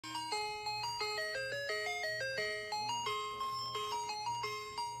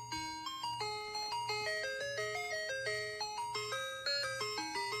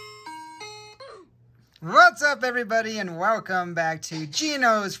What's up, everybody, and welcome back to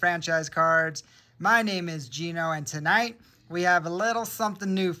Gino's Franchise Cards. My name is Gino, and tonight we have a little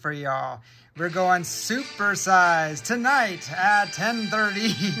something new for y'all. We're going super size tonight at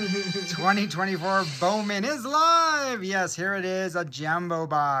 10:30. 2024 Bowman is live. Yes, here it is, a jumbo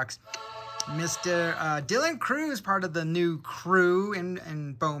box. Mr. Dylan Cruz, part of the new crew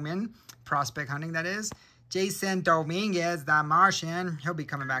in Bowman, prospect hunting, that is. Jason Dominguez, the Martian, he'll be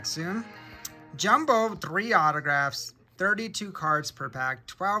coming back soon. Jumbo, 3 autographs, 32 cards per pack,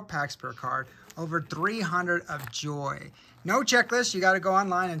 12 packs per card, over 300 of joy. No checklist. You got to go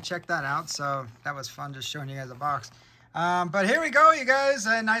online and check that out. So that was fun just showing you guys a box. But here we go, you guys.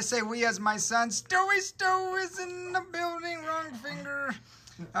 And I say we as my son. Stowy Stowe is in the building. Wrong finger.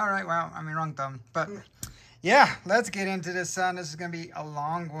 All right. Well, I mean, wrong thumb. But yeah, let's get into this, son. This is going to be a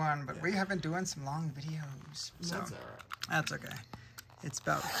long one. But we have been doing some long videos. So that's okay. It's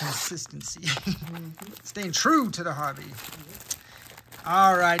about consistency. Staying true to the hobby.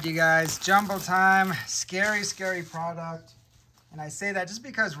 All right, you guys. Jumbo time. Scary, scary product. And I say that just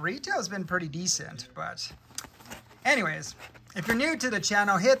because retail's been pretty decent. But anyways, if you're new to the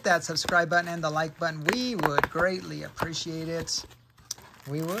channel, hit that subscribe button and the like button. We would greatly appreciate it.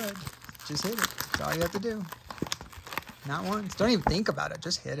 We would. Just hit it. That's all you have to do. Not once. Don't even think about it.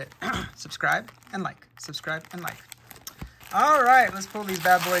 Just hit it. Subscribe and like. Subscribe and like. All right, let's pull these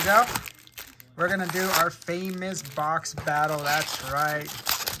bad boys out. We're going to do our famous box battle. That's right.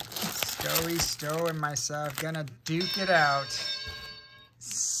 Stowy Stowe and myself going to duke it out.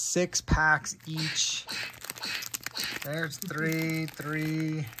 6 packs each. There's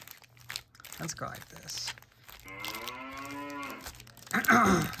 3. Let's go like this.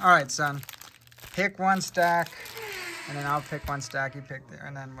 All right, son. Pick one stack, and then I'll pick one stack. You pick there,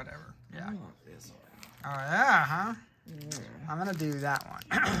 and then whatever. Yeah. Oh, yeah, huh? I'm going to do that one.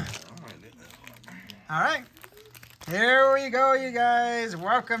 All right. Here we go, you guys.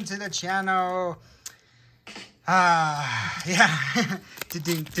 Welcome to the channel. Yeah.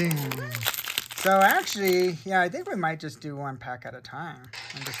 So actually, yeah, I think we might just do 1 pack at a time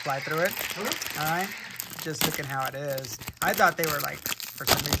and just fly through it. All right. Just looking how it is. I thought they were like, for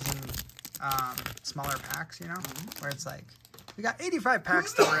some reason, smaller packs, you know, where it's like, we got 85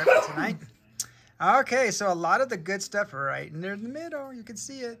 packs to rip tonight. Okay, so a lot of the good stuff right in there in the middle. You can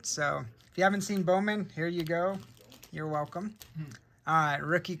see it. So if you haven't seen Bowman, here you go. You're welcome. All right,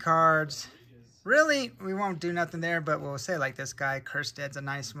 rookie cards. Really, we won't do nothing there, but we'll say like this guy. Kersted's a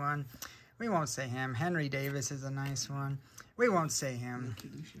nice one. We won't say him. Henry Davis is a nice one. We won't say him.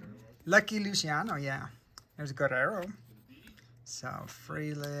 Lucky Luciano, yeah. There's Guerrero. So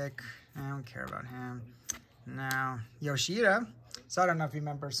Frelick, I don't care about him. Now, Yoshida. So I don't know if you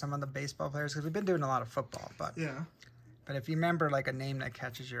remember some of the baseball players, because we've been doing a lot of football. But yeah. But if you remember like a name that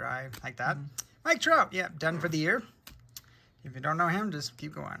catches your eye like that. Mike Trout, yeah, done for the year. If you don't know him, just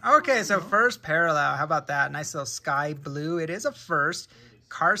keep going. Okay, so first parallel. How about that? Nice little sky blue. It is a first.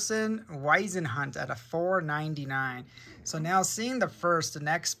 Carson Weisenhunt at a $4.99. So now seeing the first, the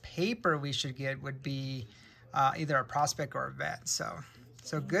next paper we should get would be either a prospect or a vet.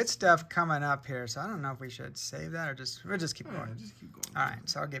 So good stuff coming up here. So I don't know if we should save that or we'll just keep going. Just keep going. All right,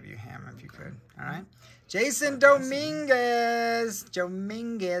 so I'll give you him if you could. All right. Jason Dominguez.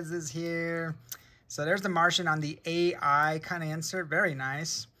 Dominguez is here. So there's the Martian on the AI kind of insert. Very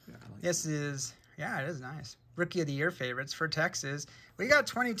nice. Yeah, this is, yeah, it is nice. Rookie of the Year favorites for Texas. We got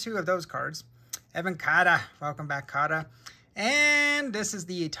 22 of those cards. Evan Kata. Welcome back, Kata. And this is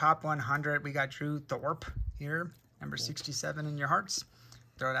the top 100. We got Drew Thorpe here. Number 67 in your hearts.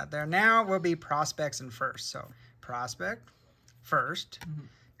 Throw that there. Now will be prospects and first. So prospect, first.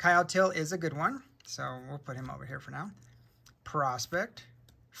 Kyle Till is a good one. So we'll put him over here for now. Prospect,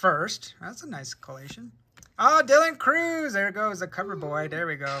 first. That's a nice collation. Oh, Dylan Cruz. There goes the cover boy. There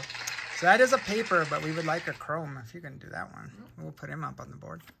we go. So that is a paper, but we would like a chrome if you can do that one. We'll put him up on the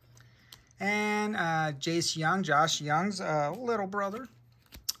board. And Jace Young, Josh Young's little brother.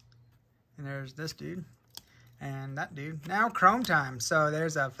 And there's this dude. And that dude. Now chrome time. So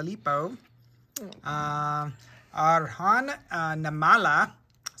there's a Filippo. Arhan Namala.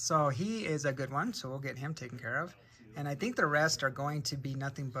 So he is a good one. So we'll get him taken care of. And I think the rest are going to be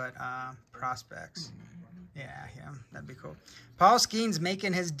nothing but prospects. Yeah, that'd be cool. Paul Skeen's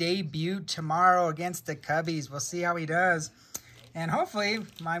making his debut tomorrow against the Cubbies. We'll see how he does. And hopefully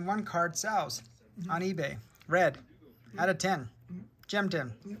my 1 card sells on eBay. Red. Out of 10. Gem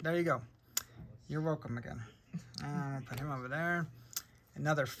 10. There you go. You're welcome again. I'll put him over there.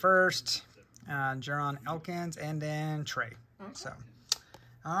 Another first. Jaron Elkins. And then Trey. So,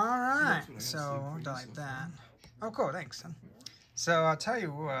 all right. So we'll delete that. Oh, cool. Thanks. So I'll tell you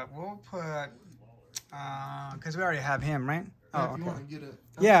what. We'll put Because we already have him, right? Yeah, Oh, if you okay. want to get it.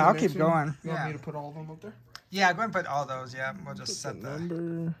 Yeah, I'll keep going. You want me to put all of them up there? Yeah, go ahead and put all those. Yeah, we'll just set the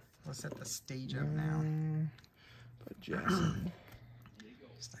number. we'll set the stage up now. Put Jackson.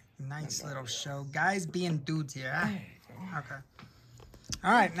 Just like nice little show, guys being dudes here. Okay.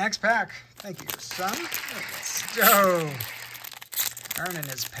 All right, next pack. Thank you, son. Let's go. Earning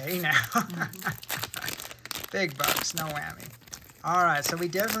his pay now. Big bucks, no whammy. All right, so we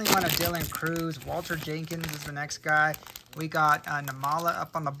definitely want a Dylan Cruz. Walter Jenkins is the next guy. We got Namala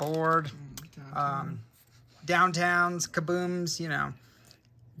up on the board. Downtowns, kabooms, you know.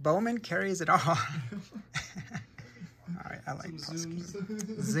 Bowman carries it all. All right, I like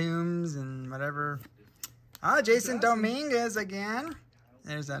zooms and whatever. Jason Dominguez again.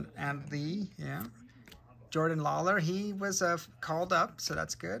 There's an Andy, yeah. Jordan Lawler, he was called up, so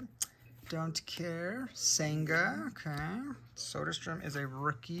that's good. Don't care. Senga, okay. Soderstrom is a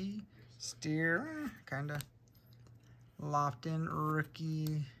rookie. Steer, kind of. Lofton,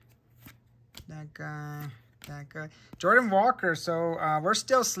 rookie. That guy. Jordan Walker, so we're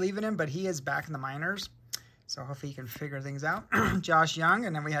still sleeving him, but he is back in the minors. So hopefully he can figure things out. Josh Young,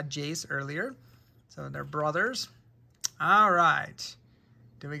 and then we had Jace earlier. So they're brothers. All right.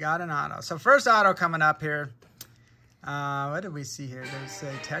 Do we got an auto? So first auto coming up here. What did we see here? Did it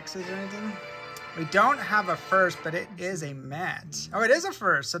say Texas or anything? We don't have a first, but it is a Met. Oh, it is a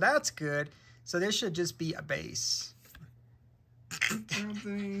first, so that's good. So this should just be a base.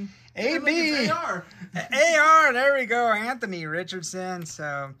 AB. AR. There we go. Anthony Richardson.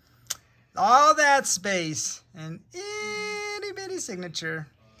 So all that space and itty bitty signature.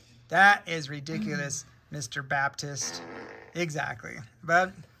 That is ridiculous, Mr. Baptist. Exactly.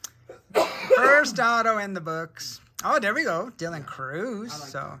 But first auto in the books. Oh, there we go. Dylan Cruz.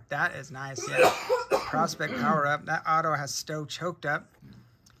 So that is nice. Yeah. Prospect power up. That auto has Stowe choked up.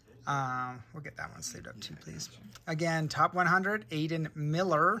 We'll get that one sleeved up too, please. Again, top 100, Aiden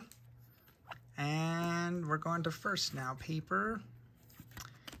Miller. And we're going to first now. Paper.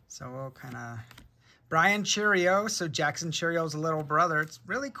 So we'll kind of... Brian Cheerio. So Jackson Cheerio's little brother. It's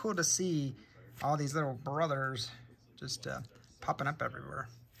really cool to see all these little brothers just popping up everywhere.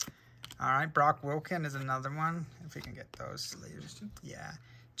 All right, Brock Wilkin is another one. If we can get those sleeves. Yeah.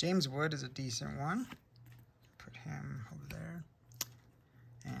 James Wood is a decent one. Put him over there.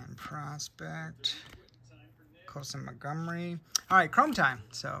 And Prospect. Colson Montgomery. All right, Chrome time.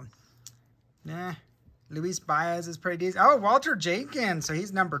 So, yeah. Luis Baez is pretty decent. Oh, Walter Jenkins. So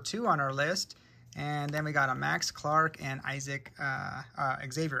he's number 2 on our list. And then we got a Max Clark and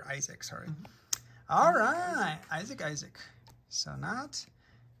Xavier Isaac, sorry. All right, Isaac. So not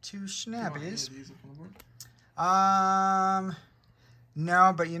too snappies.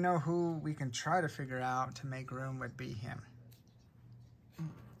 No, but you know who we can try to figure out to make room would be him.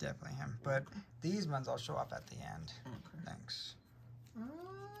 Definitely him. But these ones I'll show up at the end. Okay. Thanks.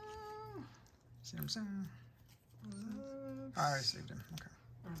 See what I'm saying? I already saved him. Okay.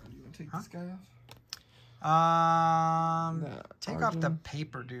 You want to take this guy off? Take off the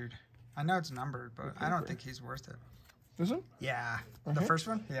paper, dude. I know it's numbered, but I don't think he's worth it. This one? Yeah. The first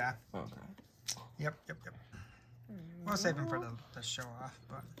one? Yeah. Okay. Yep. We'll save him for the show off,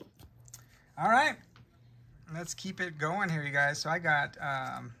 but... All right. Let's keep it going here, you guys. So I got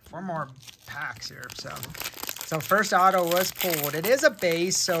 4 more packs here. So first auto was pulled. It is a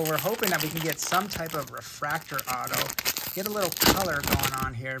base, so we're hoping that we can get some type of refractor auto. Get a little color going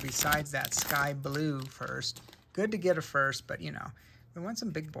on here besides that sky blue first. Good to get a first, but, you know, we want some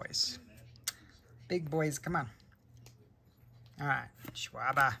big boys. Big boys, come on. All right,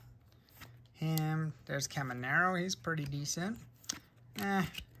 Schwaba. Him. There's Caminero. He's pretty decent. I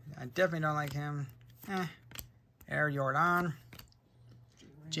definitely don't like him. Air Jordan.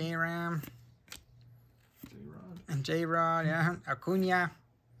 J-Ram. And J-Rod, yeah. Acuna.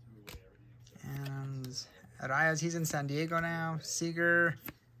 And Arias, he's in San Diego now. Seager.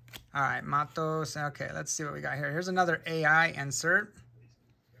 All right, Matos. Okay, let's see what we got here. Here's another AI insert.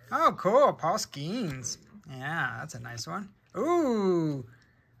 Oh, cool. Paul Skeens. Yeah, that's a nice one. Ooh.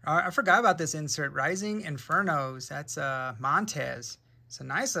 I forgot about this insert. Rising Infernos. That's Montez. It's a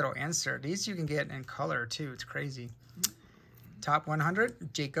nice little insert. These you can get in color, too. It's crazy. Top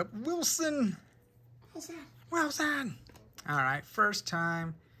 100, Jacob Wilson. Wilson. All right, first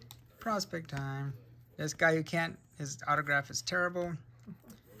time. Prospect time. This guy who can't, his autograph is terrible.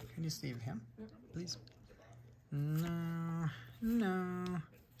 Can you sleeve him, please? No.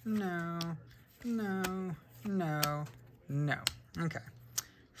 Okay.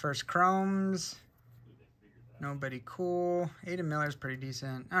 First chromes. Nobody cool. Aiden Miller's pretty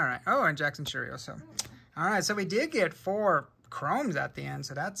decent. All right. Oh, and Jackson Churio. So, all right. So we did get 4 chromes at the end,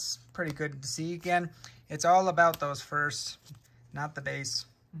 so that's pretty good to see. Again, it's all about those first, not the base.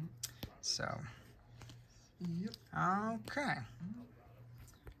 So, Yep. okay.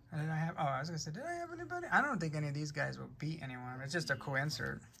 Did I have? Oh, I was gonna say, did I have anybody? I don't think any of these guys will beat anyone. It's just a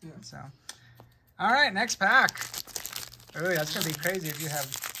co-insert. Yeah. So, all right, next pack. Ooh, that's gonna be crazy if you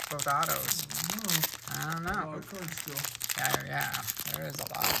have both autos. I don't know. A lot of cards still. Yeah, there is a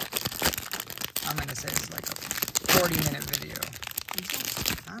lot. I'm gonna say it's like a 40-minute video.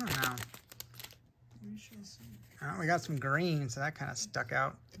 I don't know. We shall see. Oh, we got some green, so that kind of stuck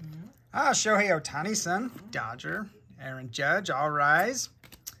out. Yeah. Ah, Shohei Ohtani-san, Dodger. Aaron Judge, all rise.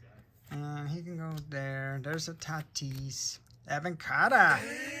 And he can go there. There's a Tatis. Evan Kata.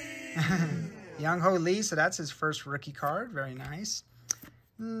 Young Ho Lee, so that's his first rookie card. Very nice.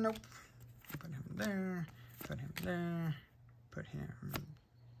 Nope. Put him there. Put him there. Put him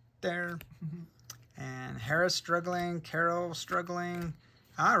there. And Harris struggling. Carroll struggling.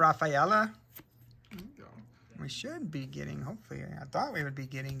 Ah, Rafaela. There you go. We should be getting, hopefully, I thought we would be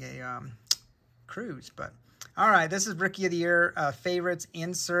getting a Cruz, but all right, this is Rookie of the Year favorites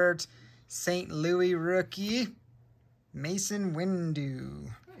insert. St. Louis rookie, Mason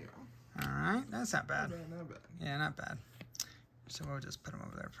Windu. There you go. All right, that's not bad. Not bad. Yeah, not bad. So we'll just put him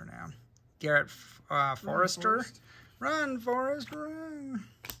over there for now. Garrett Forrester. Run, Forrest, run.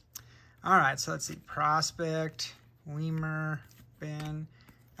 All right, so let's see. Prospect, Weimer, Ben.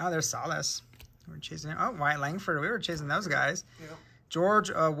 Oh, there's Salas. We're chasing him. Oh, Wyatt Langford. We were chasing those guys. Yep.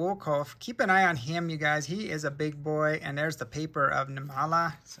 George Wolkoff. Keep an eye on him, you guys. He is a big boy. And there's the paper of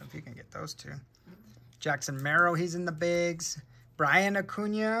Namala. So if you can get those two. Jackson Merrill, he's in the bigs. Brian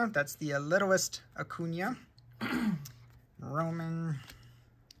Acuna. That's the littlest Acuna. Roman.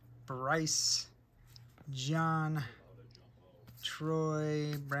 Bryce. John.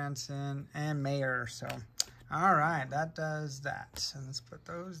 Troy. Branson. And Mayer. So, all right. That does that. So let's put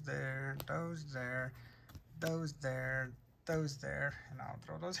those there. Those there. Those there. Those there, and I'll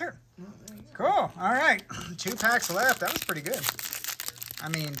throw those here. Cool. All right, 2 packs left. That was pretty good. I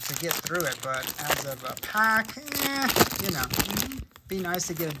mean, to get through it, but as of a pack, you know, be nice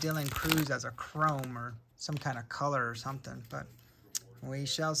to get a Dylan Cruz as a chrome or some kind of color or something, but we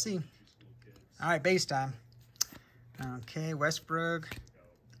shall see. All right, base time. Okay, Westbrook,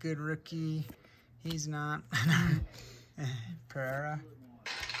 good rookie. He's not. Pereira.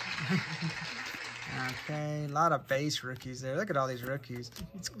 Okay, a lot of base rookies there. Look at all these rookies.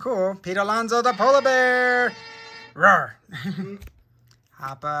 It's cool. Pete Alonso, the polar bear. Roar.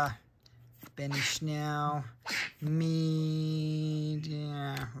 Hoppa. Benny Schnell. Mead.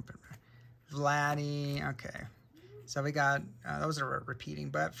 Yeah. Vladdy. Okay. So we got, those are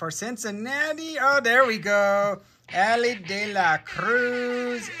repeating. But for Cincinnati, oh, there we go. Ellie De La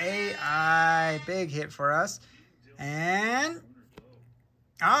Cruz. AI. Big hit for us. And...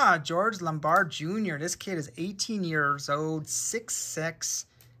 George Lombard Jr. This kid is 18 years old, 6'6".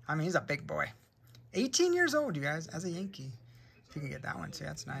 I mean, he's a big boy. 18 years old, you guys, as a Yankee. If you can get that one, too,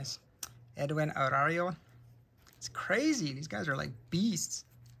 that's nice. Edwin Arario. It's crazy. These guys are like beasts.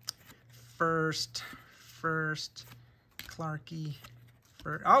 First. Clarkie.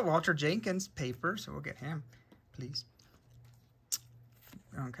 Oh, Walter Jenkins, paper, so we'll get him, please.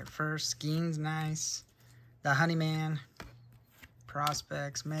 Okay, first. Skeen's nice. The Honeyman.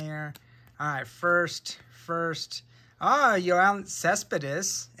 Prospects, Mayor. All right, first. Yoel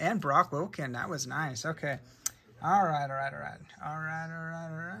Cespedes and Brock Wilkin. That was nice. Okay. All right.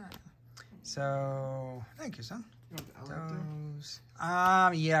 So, thank you, son. Those.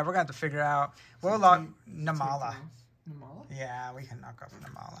 Yeah, we're gonna have to figure out. We'll lock Namala. Namala? Yeah, we can knock off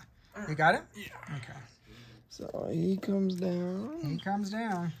Namala. You got it? Yeah. Okay. So he comes down.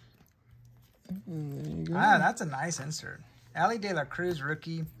 And there you go. That's a nice insert. Ali De La Cruz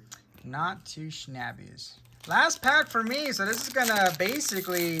rookie, not too shabby. Last pack for me, so this is gonna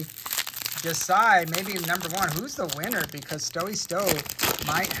basically decide maybe number 1 who's the winner, because Stoey Stowe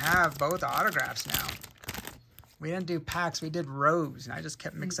might have both autographs now. We didn't do packs, we did rows, and I just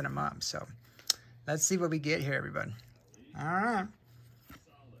kept mixing them up. So let's see what we get here, everybody. All right,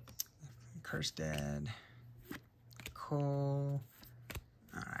 Kirstead, Cole.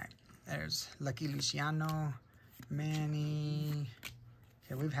 All right, there's Lucky Luciano. Manny.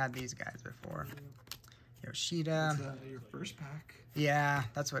 Okay, we've had these guys before. Yoshida. That's your first pack. Yeah,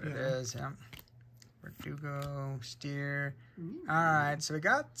 that's what it is. Yep. Verdugo, Steer. All right, so we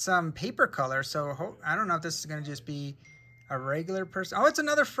got some paper color. So I don't know if this is going to just be a regular person. Oh, it's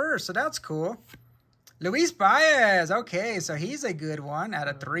another first, so that's cool. Luis Baez. Okay, so he's a good one at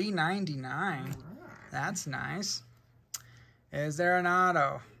a $3.99. Right. That's nice. Is there an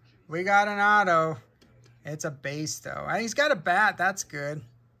auto? We got an auto. It's a base, though. He's got a bat. That's good.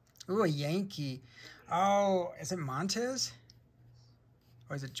 Ooh, a Yankee. Oh, is it Montez?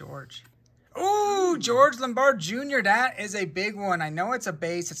 Or is it George? Ooh, George Lombard Jr. That is a big one. I know it's a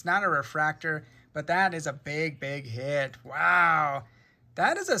base. It's not a refractor, but that is a big, big hit. Wow.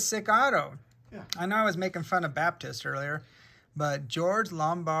 That is a sick auto. Yeah. I know I was making fun of Baptist earlier, but George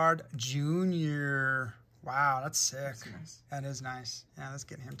Lombard Jr. Wow, that's sick. That's nice. That is nice. Yeah, let's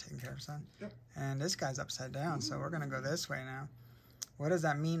get him taken care of, son. Yep. And this guy's upside down, so we're going to go this way now. What does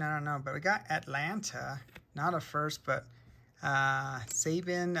that mean? I don't know. But we got Atlanta. Not a first, but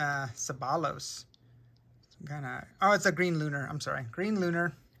Sabin Sabalos. Some kind of... Oh, it's a Green Lunar. I'm sorry. Green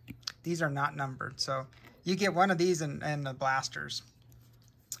Lunar. These are not numbered. So you get one of these and the blasters.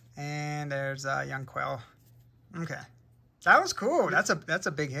 And there's Young Quell. Okay. That was cool. That's a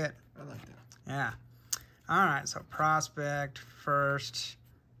big hit. I like that. Yeah. All right. So Prospect first.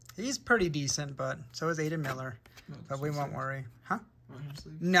 He's pretty decent, but so is Aiden Miller. No, But we won't worry. Huh?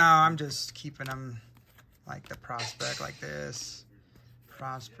 Honestly. No, I'm just keeping them like the Prospect like this.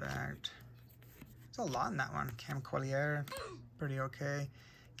 Prospect. There's a lot in that one. Cam Collier. Pretty okay.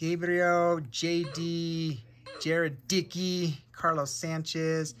 Gabriel, JD, Jared Dickey, Carlos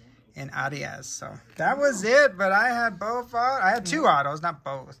Sanchez, and Arias. So that was it, but I had both. I had two autos, not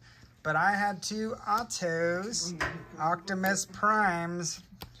both. But I had two autos. Optimus Primes.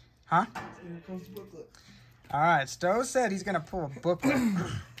 Huh? Here comes the booklet. All right, Stowe said he's going to pull a booklet.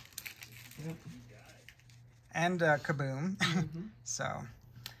 Yep. And Kaboom. So,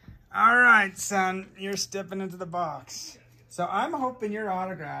 all right, son, you're stepping into the box. So I'm hoping your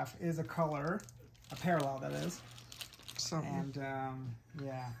autograph is a color, a parallel, that is. Something. And,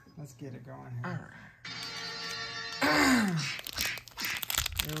 yeah, let's get it going All here. right.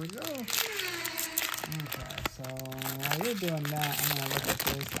 Here we go. Okay, so while you're doing that, I'm going to look at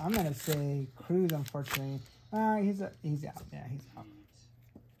this. I'm going to say Cruz, unfortunately. He's out. Yeah, he's out.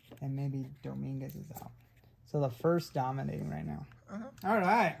 And maybe Dominguez is out. So the first dominating right now. All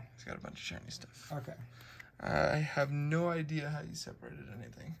right. It's got a bunch of shiny stuff. Okay. I have no idea how you separated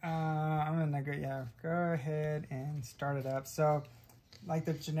anything. I'm gonna go ahead and start it up. So, like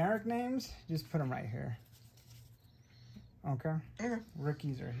the generic names, just put them right here. Okay. Okay.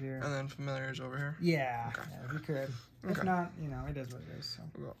 Rookies are here. And then familiars over here. Yeah. Okay. Yeah, if you could. If Okay. not, you know, it is what it is. So.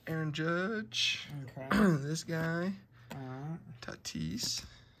 We got Aaron Judge. Okay. This guy. All right. Tatis.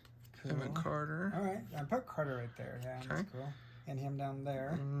 Cool. Evan Carter. All right. I put Carter right there. Yeah, Okay. that's cool. And him down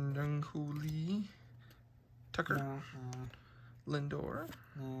there. Jung Hoo Lee. Tucker. No. Lindor.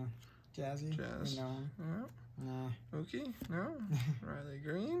 No. Jazzy. Jazz. We know him. Yeah. No. Mookie. No. Riley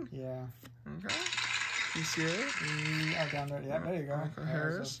Green. Yeah. Okay. PCA. Oh, down there. Yeah, there you go. Michael There's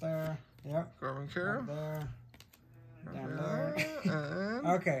Harris. up there. Yep. Corbin Up Carroll. there. Down Okay. there. And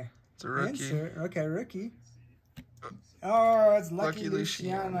Okay. it's a rookie. Insert. Okay, rookie. Oh, it's Lucky, Lucky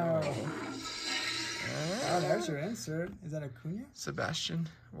Luciano. Oh, And there's your insert. Is that Acuna? Sebastian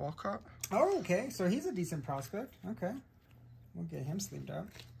Walcott. Oh, okay. So he's a decent prospect. Okay. We'll get him sleeved up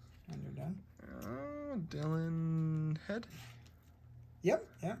when you're done. Dylan Head. Yep,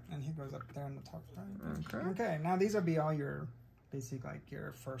 yep. And he goes up there in the top right. Okay. Okay, now these will be all your, basic, like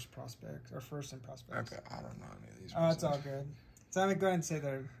your first prospects, or first in prospects. Okay, I don't know any of these. Oh, it's all good. So I'm going to go ahead and say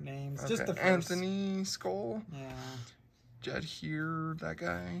their names. Okay. Just the first. Anthony Skoll. Yeah. Jed here, that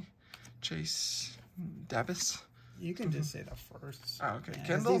guy. Chase Davis. You can just say the first. Oh, okay. Yeah, 'cause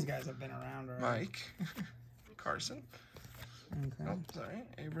Kendall. these guys have been around already. Mike. Carson. Okay. Oh, sorry.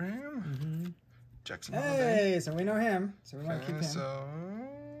 Abraham. Mm-hmm. Jackson. Hey, so we know him. So we want to keep him. So,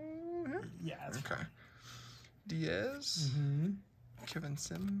 Yeah. That's okay. Diaz. Mm-hmm. Kevin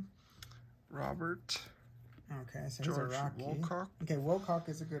Sim. Robert. Okay, so George he's a Rocky. Wilcock. Okay, Wilcock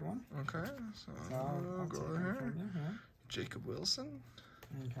is a good one. Okay. So, So I'll go take him here. from you, yeah. Jacob Wilson.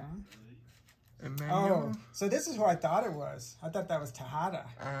 Okay. Emmanuel. Oh, so this is who I thought it was. I thought that was Tejada.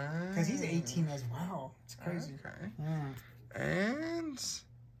 Because he's 18 as well. It's crazy. Okay. Yeah. And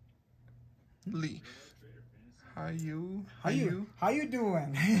Lee. How you How you doing? How you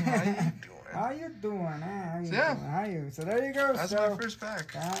doing? How you doing? How you Yeah. doing? How you? So there you go. That's so, my first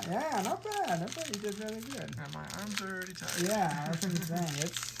pack. yeah, not bad. Not bad. You did really good. And my arms are already tired. Yeah, that's what I'm saying.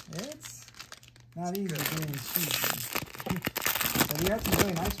 It's not easy doing cheap. So we had some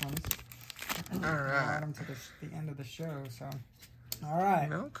really nice ones. All Brought right. them to the end of the show. So, all right.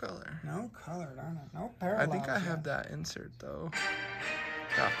 No color. No color, darn it. No parallels. I think I have yet. that insert though.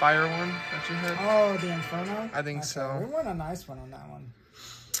 That fire one that you had. Oh, the Inferno? I think so. We want a nice one on that one.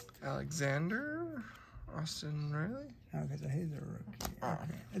 Alexander. Austin Riley. Okay, so he's a rookie. Oh.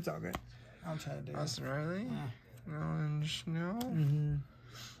 Okay. It's all good. I'll try to do it. Austin Riley. Yeah. Nolan Snow. Mm-hmm.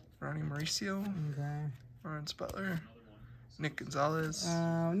 Ronnie Mauricio. Okay. Lawrence Butler. Nick Gonzalez.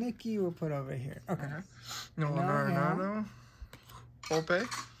 Nikki we'll put over here. Okay. Nolan Arenado. Volpe.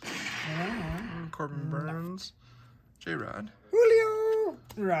 Yeah. Corbin Burns. J-Rod. Julio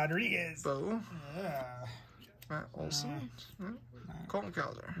Rodriguez. Bo. Yeah. Matt Olson. Colton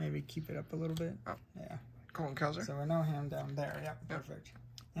Cowser. Maybe keep it up a little bit. Oh. Yeah. Colton Cowser. So we know him down there. Yep. Perfect.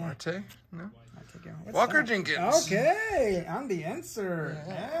 Yeah. Marte. No. I'll take him. What's Walker that? Jenkins. Okay. On the insert.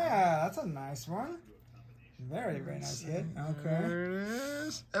 Yeah. That's a nice one. Very, very nice hit. Okay. There it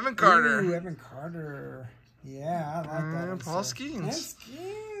is. Evan Carter. Ooh, Evan Carter. Yeah, I like that. Paul Skeens. And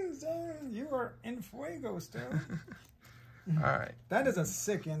Skeens, you are in fuego still. All right. That is a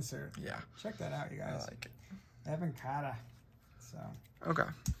sick insert. Yeah. Check that out, you guys. I like it. Evan Carter. So. Okay.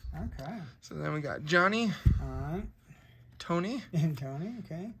 Okay. So then we got Johnny. All right. Tony. And Tony.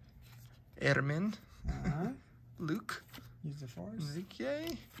 Okay. Ermin. All right. Luke. Use the force.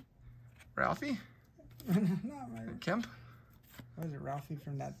 Enrique. Ralphie. Not right. Kemp. What is it, Ralphie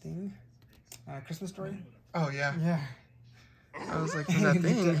from that thing? Christmas Story? Oh, yeah. Yeah. I was like, from that He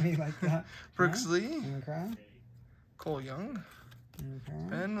looked at thing. me like that. Brooks Lee. Okay. Cole Young. Okay.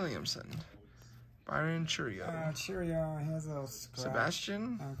 Ben Williamson. Byron Churio. Cheerio. He has a little scratch.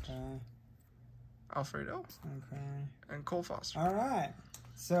 Sebastian. Okay. Alfredo. Okay. And Cole Foster. All right.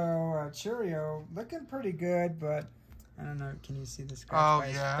 So, Cheerio looking pretty good, but I don't know. Can you see the scratch by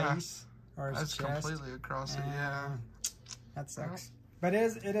his face or his That's chest? completely across it, yeah. That sucks. But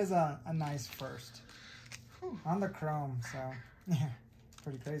it is a nice first. Whew. On the chrome, so yeah.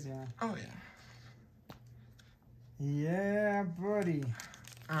 Pretty crazy, huh? Oh, yeah. Yeah, buddy.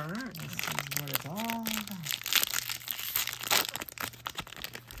 All right. This is what it's all about.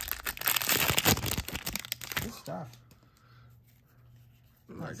 Good stuff.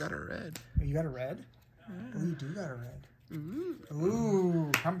 Ooh, I got a red. Oh, you got a red? Oh, you do got a red. Ooh.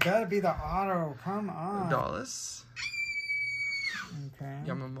 Ooh, gotta be the auto. Come on. Dallas. Okay.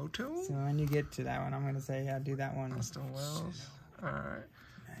 Yamamoto. So when you get to that one, I'm gonna say, yeah, do that one. Austin Wells. All right.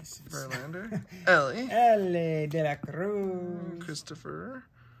 Nice. Verlander. Ellie. Ellie de la Cruz. Christopher.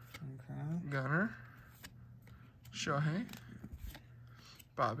 Okay. Gunner. Shohei.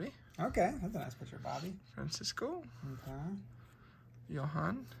 Bobby. Okay, that's a nice picture, Bobby. Francisco. Okay.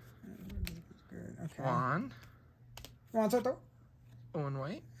 Johan. Good. Okay. Juan. Juan Soto. Owen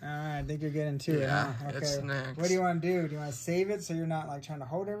White. I think you're getting to Yeah, it, huh? Okay. it's next. What do you want to do? Do you want to save it so you're not like trying to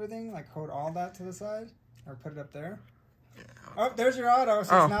hold everything? Like hold all that to the side? Or put it up there? Yeah. Oh, there's your auto,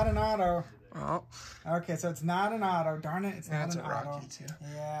 so it's not an auto. Oh. Okay, so it's not an auto. Darn it, it's not That's an a auto. Rocky, too.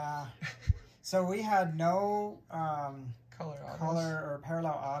 Yeah. So we had no Color or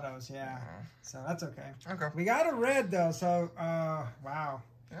parallel autos, yeah. So that's okay. Okay. We got a red though, so wow.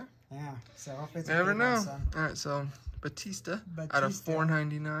 Yeah. Yeah. So hopefully it's Never a good know. one, son. All right, so Batista out of Batista.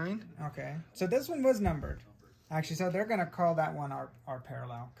 499. Okay. So this one was numbered. Actually, so they're gonna call that one our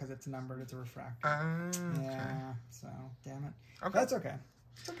parallel because it's numbered. It's a refractor. Okay. Yeah. So damn it. Okay. That's okay.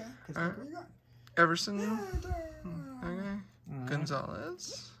 It's okay. Because look what you got. Everson. Yeah, Okay. right.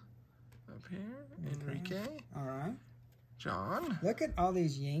 Gonzalez. Up here. Enrique. All right. John. Look at all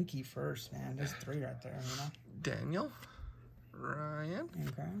these Yankee first, man. There's 3 right there, you know? Daniel. Ryan.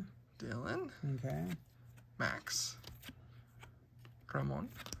 Okay. Dylan. Okay. Max. Ramon.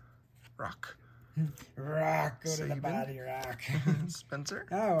 Rock. Rock. Go to the Saban. body, Rock. Spencer.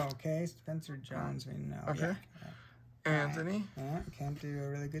 Oh, okay. Spencer Jones, we know. Okay. Yeah. Anthony. Yeah. Can't do a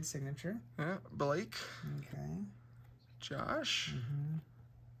really good signature. Yeah. Blake. Okay. Josh.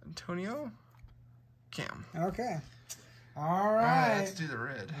 Antonio. Cam. Okay. All All right, right. let's do the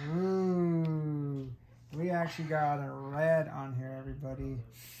red. Ooh. We actually got a red on here, everybody.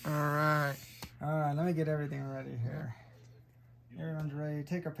 All right. All right, let me get everything ready here. Everyone's ready.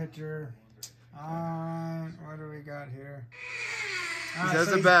 Take a picture. What do we got here? All right, has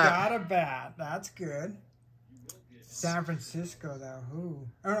so a he's bat. got a bat. That's good. San Francisco, though. Who?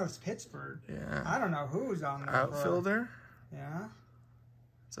 Oh, no, it's Pittsburgh. Yeah. I don't know who's on there. Outfielder. Yeah.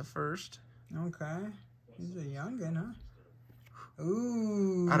 It's a first. Okay. He's a youngin', huh?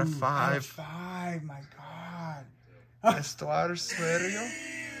 Ooh. Out of 5. Out of 5. My God. Estuar Serio.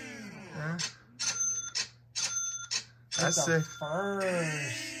 Yeah. That's That's a it.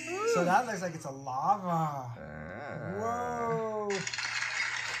 first. So that looks like it's a lava. Whoa.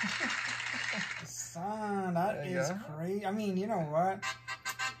 Son, that There you is go. crazy. I mean, you know what?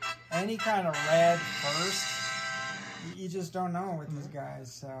 Any kind of red first, you just don't know with these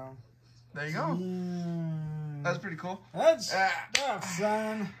guys, so. There you go. That's pretty cool. That's stuff,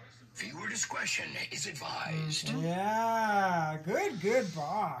 son. Viewer discretion is advised. Yeah, good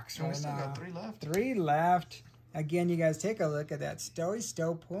box We right still now. got 3 left. 3 left. Again, you guys take a look at that. Stowy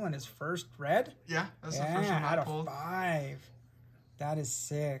Stowe pulling his first red. Yeah, that's the Yeah, first one out I of pulled. 5. That is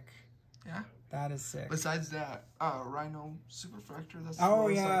sick. Yeah. That is sick. Besides that, Rhino Superfractor. That's Oh,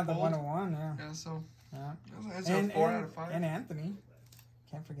 lowest yeah, I the pulled. 101, yeah. Yeah, so Yeah. that's a 4 out of 5. And Anthony.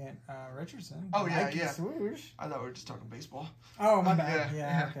 Can't forget Richardson. Oh, yeah, Nike yeah. Swoosh. I thought we were just talking baseball. Oh, my bad. Yeah,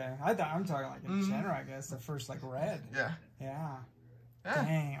 Yeah, yeah. okay. I'm talking like in general, I guess. The first, like, red. Yeah. Yeah. Yeah.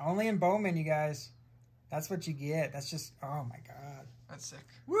 Dang. Only in Bowman, you guys. That's what you get. That's just, oh, my God. That's sick.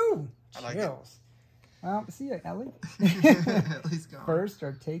 Woo! I like it. Chills. Well, see ya, Ellie. At least gone. First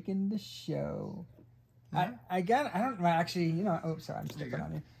are taking the show. Yeah. I don't know, actually, you know, oh, sorry, I'm There you stepping go.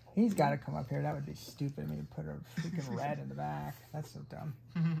 on you. He's got to come up here. That would be stupid of me to put a freaking red in the back. That's so dumb.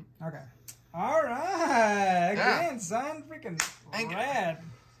 Okay. All right. Again, son. Freaking Thank you. red.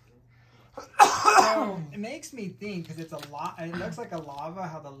 So it makes me think, because it's it looks like a lava,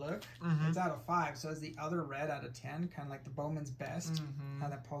 how the look. It's out of 5. So is the other red out of 10? Kind of like the Bowman's best. How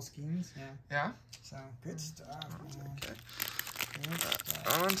that Paul Skeens. Yeah. Yeah. So good stuff, man. Okay. Good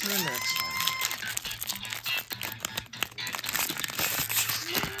stuff. On to the next one.